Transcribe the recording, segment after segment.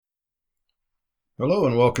Hello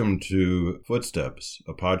and welcome to Footsteps,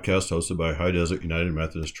 a podcast hosted by High Desert United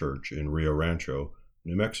Methodist Church in Rio Rancho,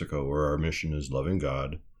 New Mexico, where our mission is loving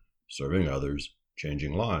God, serving others,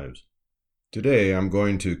 changing lives. Today I'm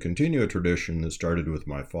going to continue a tradition that started with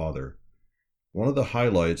my father. One of the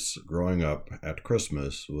highlights growing up at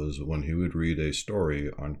Christmas was when he would read a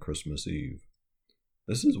story on Christmas Eve.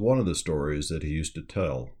 This is one of the stories that he used to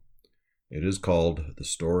tell. It is called The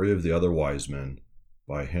Story of the Other Wiseman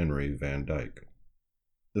by Henry Van Dyke.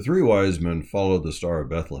 The 3 wise men followed the star of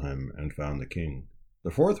Bethlehem and found the king.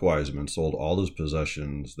 The 4th wise man sold all his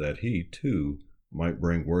possessions that he, too, might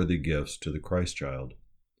bring worthy gifts to the Christ child.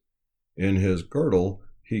 In his girdle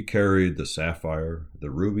he carried the sapphire, the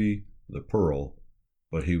ruby, the pearl,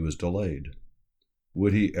 but he was delayed.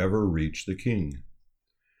 Would he ever reach the king?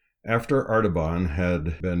 After Artaban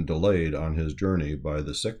had been delayed on his journey by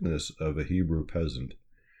the sickness of a Hebrew peasant,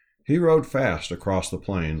 he rode fast across the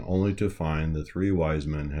plain only to find the 3 wise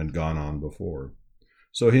men had gone on before.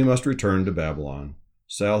 So he must return to Babylon,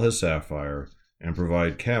 sell his sapphire, and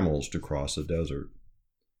provide camels to cross the desert.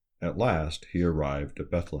 At last he arrived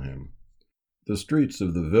at Bethlehem. The streets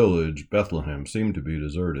of the village Bethlehem seemed to be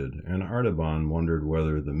deserted, and Artaban wondered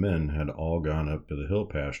whether the men had all gone up to the hill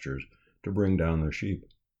pastures to bring down their sheep.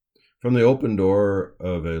 From the open door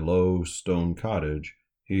of a low stone cottage,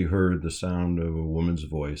 he heard the sound of a woman's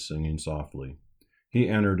voice singing softly. He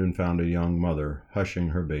entered and found a young mother hushing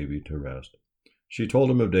her baby to rest. She told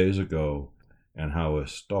him of days ago and how a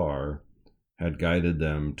star had guided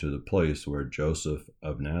them to the place where Joseph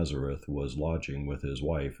of Nazareth was lodging with his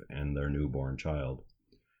wife and their newborn child,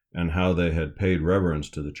 and how they had paid reverence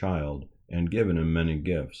to the child and given him many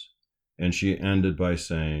gifts. And she ended by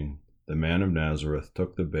saying, "The man of Nazareth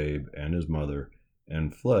took the babe and his mother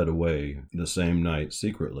and fled away the same night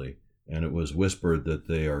secretly, and it was whispered that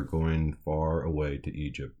they are going far away to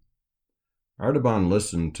Egypt." Artaban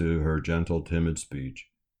listened to her gentle, timid speech,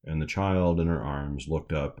 and the child in her arms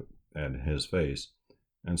looked up at his face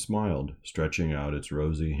and smiled, stretching out its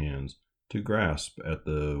rosy hands to grasp at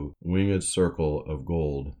the winged circle of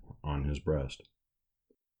gold on his breast.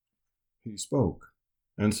 He spoke,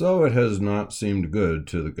 "And so it has not seemed good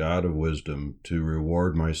to the God of wisdom to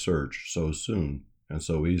reward my search so soon and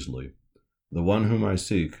so easily. The one whom I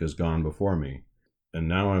seek has gone before me, and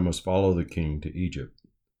now I must follow the king to Egypt."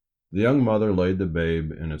 The young mother laid the babe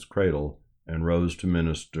in its cradle and rose to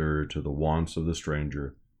minister to the wants of the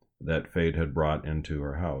stranger that fate had brought into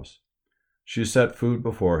her house. She set food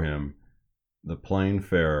before him, the plain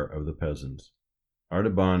fare of the peasants.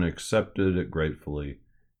 Artaban accepted it gratefully,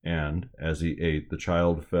 and, as he ate, the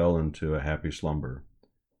child fell into a happy slumber,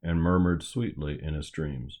 and murmured sweetly in his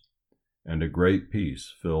dreams, and a great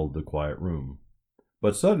peace filled the quiet room.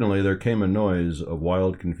 But suddenly there came a noise of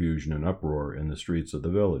wild confusion and uproar in the streets of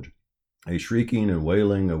the village, a shrieking and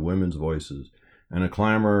wailing of women's voices, and a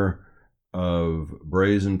clamor of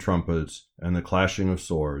brazen trumpets, and the clashing of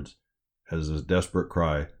swords, as a desperate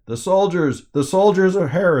cry, the soldiers of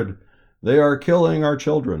Herod! They are killing our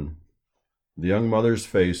children!" The young mother's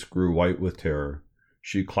face grew white with terror.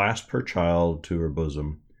 She clasped her child to her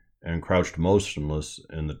bosom and crouched motionless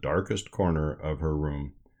in the darkest corner of her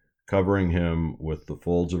room, covering him with the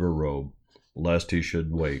folds of her robe, lest he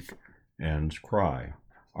should wake and cry.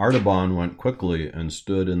 Artaban went quickly and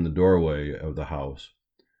stood in the doorway of the house.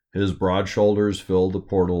 His broad shoulders filled the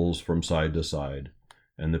portals from side to side,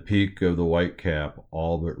 and the peak of the white cap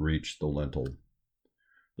all but reached the lintel.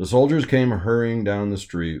 The soldiers came hurrying down the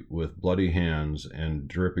street with bloody hands and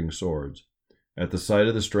dripping swords. At the sight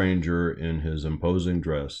of the stranger in his imposing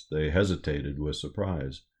dress, they hesitated with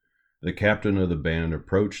surprise. The captain of the band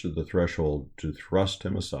approached the threshold to thrust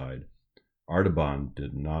him aside. Artaban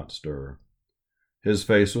did not stir. His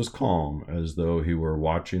face was calm, as though he were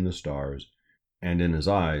watching the stars, and in his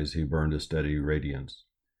eyes he burned a steady radiance.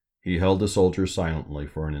 He held the soldier silently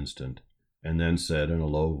for an instant, and then said in a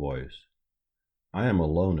low voice, "I am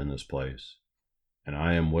alone in this place, and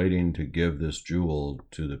I am waiting to give this jewel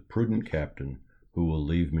to the prudent captain who will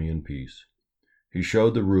leave me in peace." He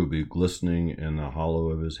showed the ruby glistening in the hollow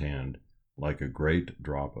of his hand like a great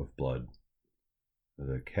drop of blood.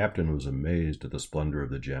 The captain was amazed at the splendor of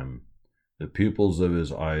the gem. The pupils of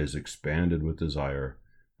his eyes expanded with desire,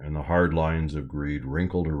 and the hard lines of greed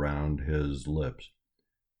wrinkled around his lips.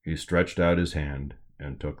 He stretched out his hand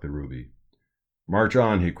and took the ruby. "March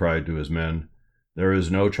on," he cried to his men. "There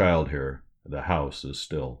is no child here. The house is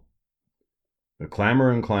still." The clamor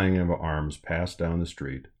and clang of arms passed down the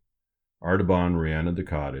street. Artaban re-entered the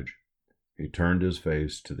cottage. He turned his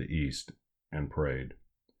face to the east and prayed,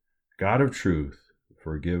 "God of truth,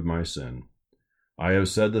 forgive my sin. I have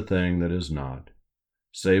said the thing that is not.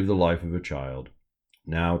 Save the life of a child.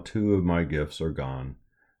 Now 2 of my gifts are gone.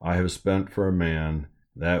 I have spent for a man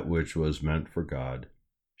that which was meant for God.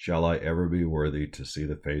 Shall I ever be worthy to see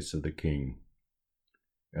the face of the king?"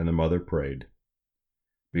 And the mother prayed,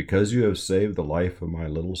 "Because you have saved the life of my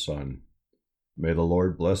little son, may the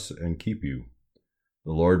Lord bless and keep you.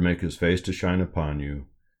 The Lord make his face to shine upon you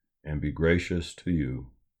and be gracious to you.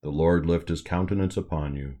 The Lord lift his countenance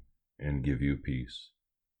upon you and give you peace."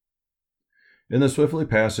 In the swiftly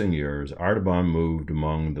passing years, Artaban moved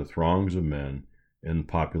among the throngs of men in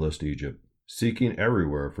populous Egypt, seeking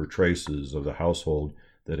everywhere for traces of the household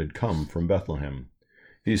that had come from Bethlehem.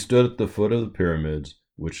 He stood at the foot of the pyramids,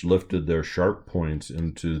 which lifted their sharp points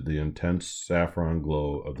into the intense saffron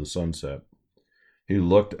glow of the sunset. He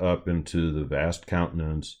looked up into the vast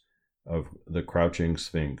countenance of the crouching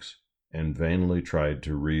Sphinx and vainly tried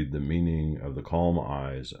to read the meaning of the calm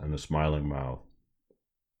eyes and the smiling mouth.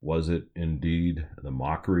 Was it indeed the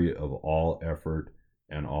mockery of all effort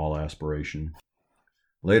and all aspiration?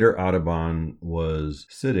 Later, Audubon was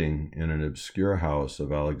sitting in an obscure house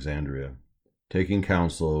of Alexandria, taking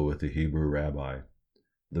counsel with the Hebrew rabbi.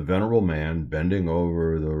 The venerable man, bending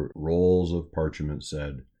over the rolls of parchment,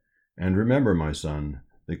 said, "And remember, my son,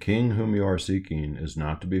 the king whom you are seeking is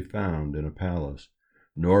not to be found in a palace,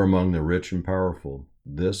 nor among the rich and powerful.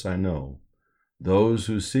 This I know. Those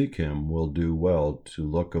who seek him will do well to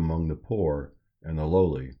look among the poor and the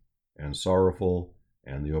lowly, and sorrowful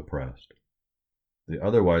and the oppressed." The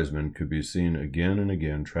other wise men could be seen again and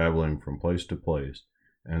again traveling from place to place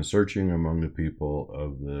and searching among the people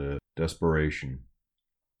of the desperation,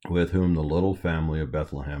 with whom the little family of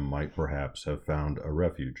Bethlehem might perhaps have found a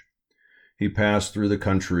refuge. He passed through the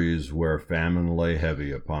countries where famine lay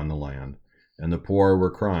heavy upon the land, and the poor were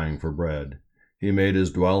crying for bread. He made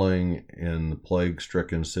his dwelling in the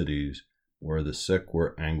plague-stricken cities, where the sick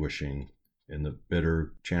were anguishing in the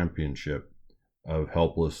bitter championship of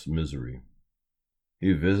helpless misery.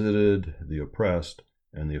 He visited the oppressed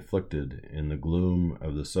and the afflicted in the gloom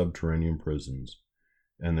of the subterranean prisons,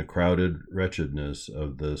 and the crowded wretchedness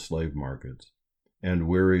of the slave markets, and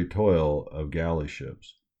weary toil of galley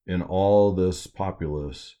ships. In all this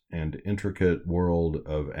populous and intricate world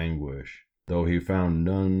of anguish, though he found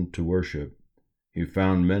none to worship, he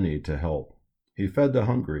found many to help. He fed the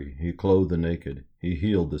hungry, he clothed the naked, he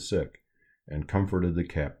healed the sick, and comforted the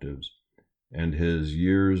captives. And his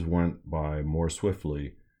years went by more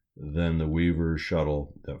swiftly than the weaver's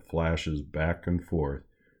shuttle that flashes back and forth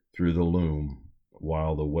through the loom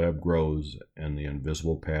while the web grows and the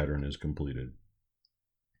invisible pattern is completed.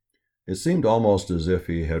 It seemed almost as if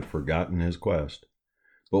he had forgotten his quest.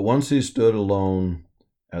 But once he stood alone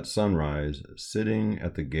at sunrise, sitting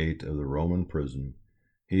at the gate of the Roman prison.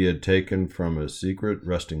 He had taken from a secret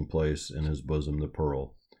resting place in his bosom the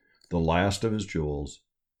pearl, the last of his jewels,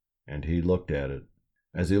 and he looked at it.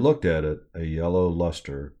 As he looked at it, a yellow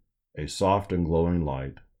luster, a soft and glowing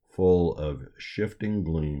light, full of shifting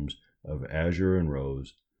gleams of azure and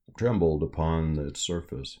rose, trembled upon its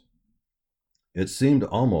surface. It seemed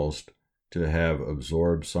almost to have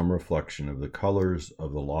absorbed some reflection of the colors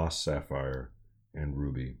of the lost sapphire and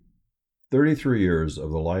ruby. 33 years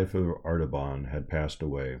of the life of Artaban had passed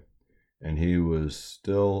away, and he was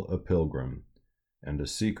still a pilgrim and a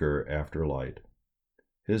seeker after light.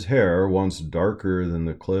 His hair, once darker than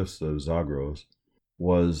the cliffs of Zagros,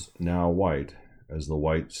 was now white as the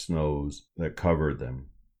white snows that covered them.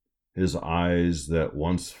 His eyes, that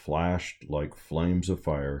once flashed like flames of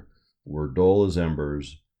fire, were dull as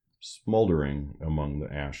embers, smoldering among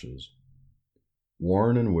the ashes.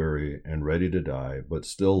 Worn and weary and ready to die, but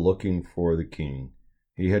still looking for the king,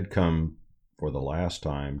 he had come for the last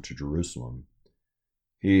time to Jerusalem.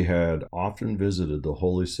 He had often visited the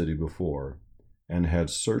holy city before, and had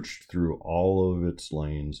searched through all of its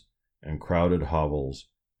lanes and crowded hovels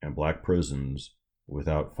and black prisons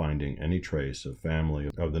without finding any trace of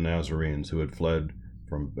family of the Nazarenes who had fled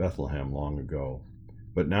from Bethlehem long ago.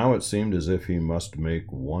 But now it seemed as if he must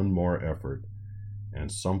make one more effort,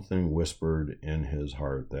 and something whispered in his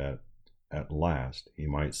heart that, at last, he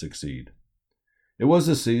might succeed. It was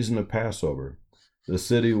the season of Passover. The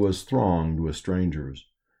city was thronged with strangers.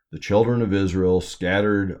 The children of Israel,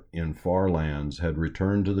 scattered in far lands, had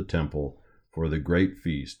returned to the temple for the great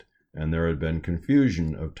feast, and there had been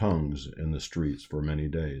confusion of tongues in the streets for many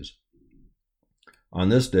days. On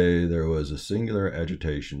this day there was a singular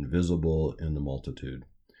agitation visible in the multitude.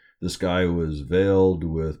 The sky was veiled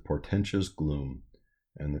with portentous gloom,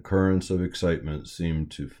 and the currents of excitement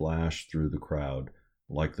seemed to flash through the crowd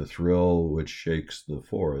like the thrill which shakes the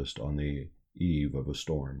forest on the eve of a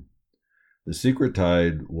storm. The secret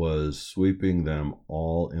tide was sweeping them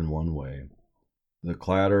all in one way. The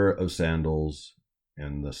clatter of sandals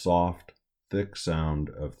and the soft, thick sound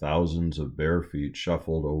of thousands of bare feet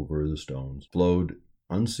shuffled over the stones flowed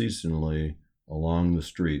unceasingly along the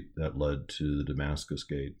street that led to the Damascus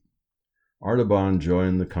gate. Artaban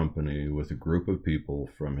joined the company with a group of people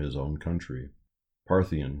from his own country,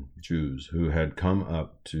 Parthian Jews, who had come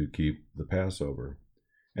up to keep the Passover,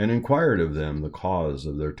 and inquired of them the cause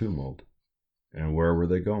of their tumult, and where were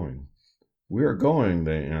they going. "We are going,"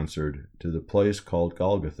 they answered, "to the place called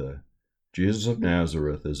Golgotha. Jesus of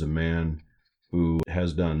Nazareth is a man who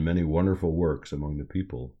has done many wonderful works among the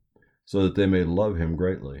people, so that they may love him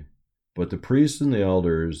greatly. But the priests and the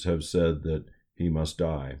elders have said that he must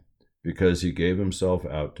die, because he gave himself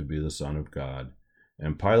out to be the Son of God.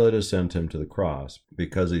 And Pilate has sent him to the cross,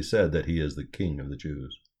 because he said that he is the King of the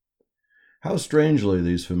Jews." How strangely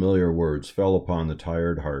these familiar words fell upon the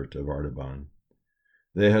tired heart of Artaban.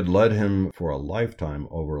 They had led him for a lifetime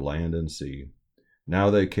over land and sea. Now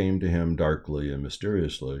they came to him darkly and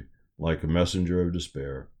mysteriously, like a messenger of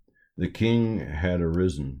despair. The king had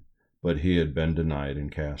arisen, but he had been denied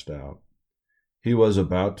and cast out. He was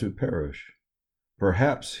about to perish.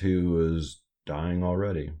 Perhaps he was dying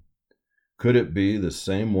already. Could it be the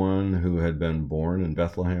same one who had been born in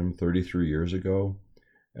Bethlehem 33 years ago,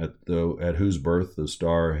 at whose birth the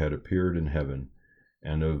star had appeared in heaven,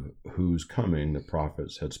 and of whose coming the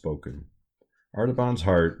prophets had spoken? Artaban's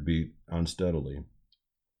heart beat unsteadily.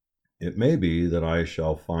 It may be that I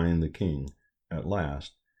shall find the king, at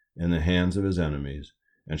last, in the hands of his enemies,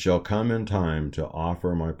 and shall come in time to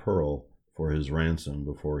offer my pearl for his ransom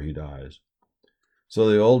before he dies. So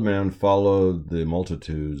the old man followed the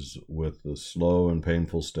multitudes with the slow and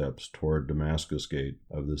painful steps toward Damascus gate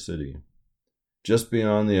of the city. Just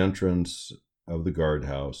beyond the entrance of the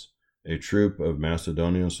guardhouse, a troop of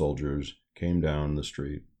Macedonian soldiers came down the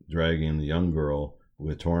street, dragging the young girl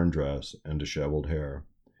with torn dress and disheveled hair.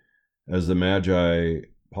 As the Magi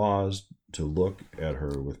paused to look at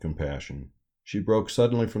her with compassion, she broke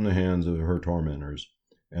suddenly from the hands of her tormentors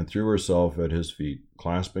and threw herself at his feet,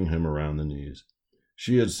 clasping him around the knees.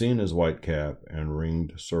 She had seen his white cap and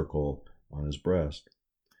ringed circle on his breast.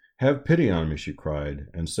 "Have pity on me," she cried,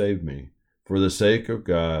 "and save me, for the sake of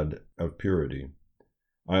God of purity.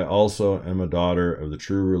 I also am a daughter of the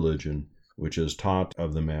true religion, which is taught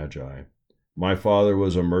of the Magi. My father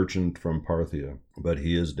was a merchant from Parthia, but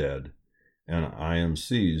he is dead, and I am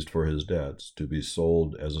seized for his debts, to be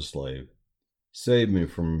sold as a slave. Save me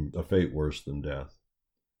from a fate worse than death."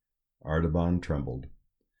 Artaban trembled.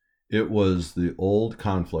 It was the old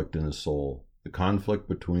conflict in his soul, the conflict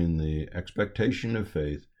between the expectation of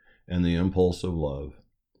faith and the impulse of love.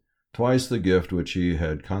 Twice the gift which he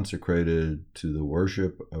had consecrated to the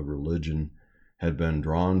worship of religion had been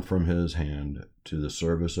drawn from his hand to the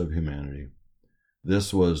service of humanity.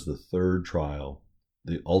 This was the third trial,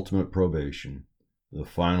 the ultimate probation, the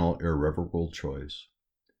final irrevocable choice.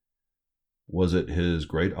 Was it his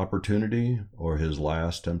great opportunity or his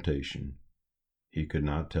last temptation? He could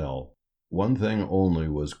not tell. One thing only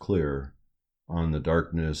was clear on the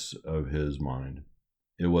darkness of his mind.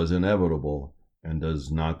 It was inevitable, and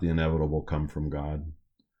does not the inevitable come from God?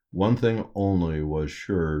 One thing only was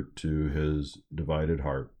sure to his divided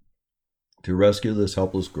heart. To rescue this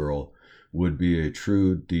helpless girl would be a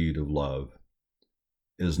true deed of love.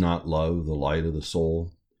 Is not love the light of the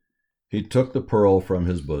soul? He took the pearl from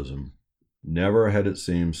his bosom. Never had it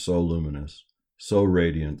seemed so luminous, so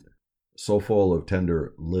radiant, so full of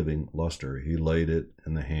tender, living luster. He laid it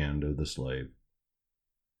in the hand of the slave.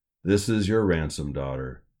 "This is your ransom,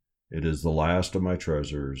 daughter. It is the last of my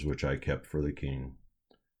treasures which I kept for the king."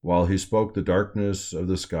 While he spoke, the darkness of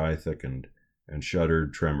the sky thickened, and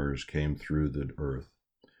shuddered tremors came through the earth.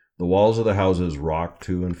 The walls of the houses rocked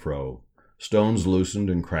to and fro. Stones loosened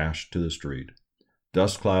and crashed to the street.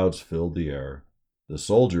 Dust clouds filled the air. The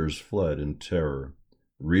soldiers fled in terror,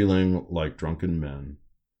 reeling like drunken men.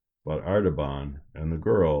 But Artaban and the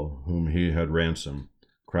girl whom he had ransomed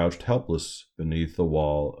crouched helpless beneath the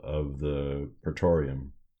wall of the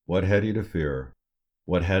praetorium. What had he to fear?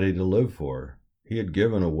 What had he to live for? He had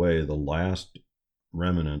given away the last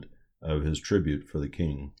remnant of his tribute for the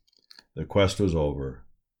king. The quest was over.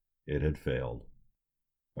 It had failed.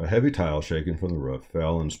 A heavy tile shaken from the roof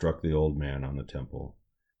fell and struck the old man on the temple.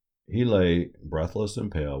 He lay breathless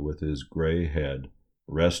and pale, with his gray head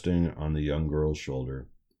resting on the young girl's shoulder,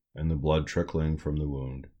 and the blood trickling from the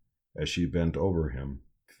wound, as she bent over him,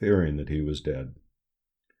 fearing that he was dead.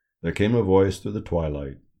 There came a voice through the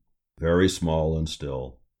twilight, very small and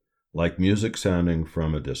still, like music sounding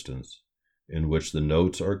from a distance, in which the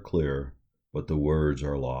notes are clear, but the words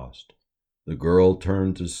are lost. The girl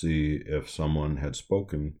turned to see if someone had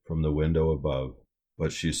spoken from the window above,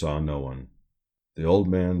 but she saw no one. The old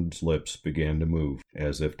man's lips began to move,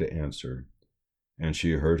 as if to answer, and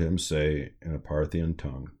she heard him say in a Parthian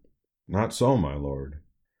tongue, "Not so, my lord.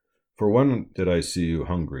 For when did I see you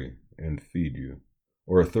hungry, and feed you,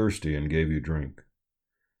 or thirsty, and gave you drink?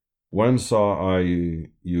 When saw I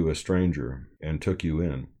you a stranger, and took you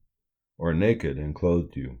in, or naked, and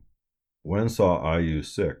clothed you? When saw I you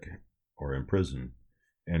sick, or in prison,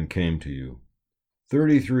 and came to you?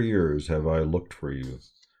 33 years have I looked for you,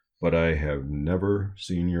 but I have never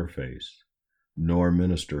seen your face, nor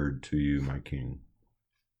ministered to you, my king."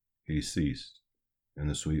 He ceased, and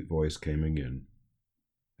the sweet voice came again.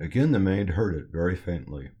 Again the maid heard it very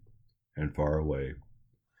faintly, and far away,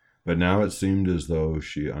 but now it seemed as though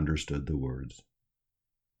she understood the words.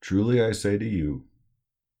 "Truly I say to you,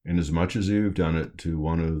 inasmuch as you have done it to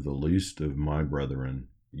one of the least of my brethren,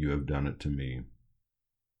 you have done it to me."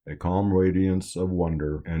 A calm radiance of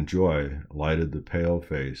wonder and joy lighted the pale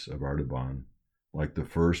face of Artaban, like the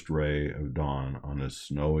first ray of dawn on a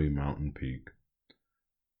snowy mountain peak.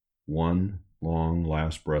 One long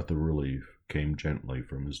last breath of relief came gently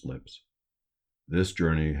from his lips. This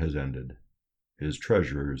journey has ended. His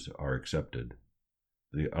treasures are accepted.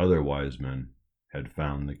 The other wise men had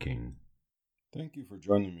found the king. Thank you for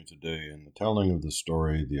joining me today in the telling of the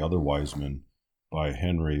story The Other Wiseman by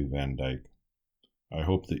Henry Van Dyke. I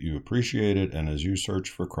hope that you appreciate it, and as you search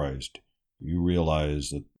for Christ, you realize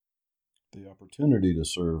that the opportunity to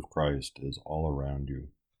serve Christ is all around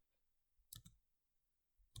you.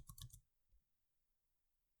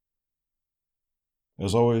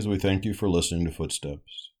 As always, we thank you for listening to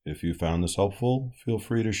Footsteps. If you found this helpful, feel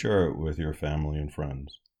free to share it with your family and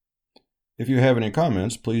friends. If you have any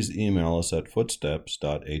comments, please email us at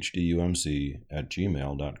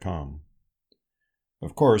footsteps.hdumc@gmail.com.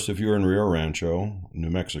 Of course, if you're in Rio Rancho, New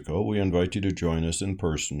Mexico, we invite you to join us in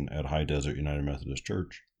person at High Desert United Methodist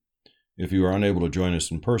Church. If you are unable to join us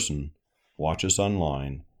in person, watch us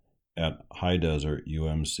online at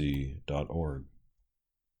highdesertumc.org.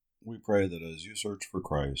 We pray that as you search for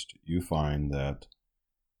Christ, you find that,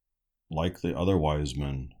 like the other wise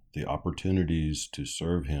men, the opportunities to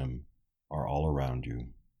serve Him are all around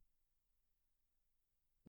you.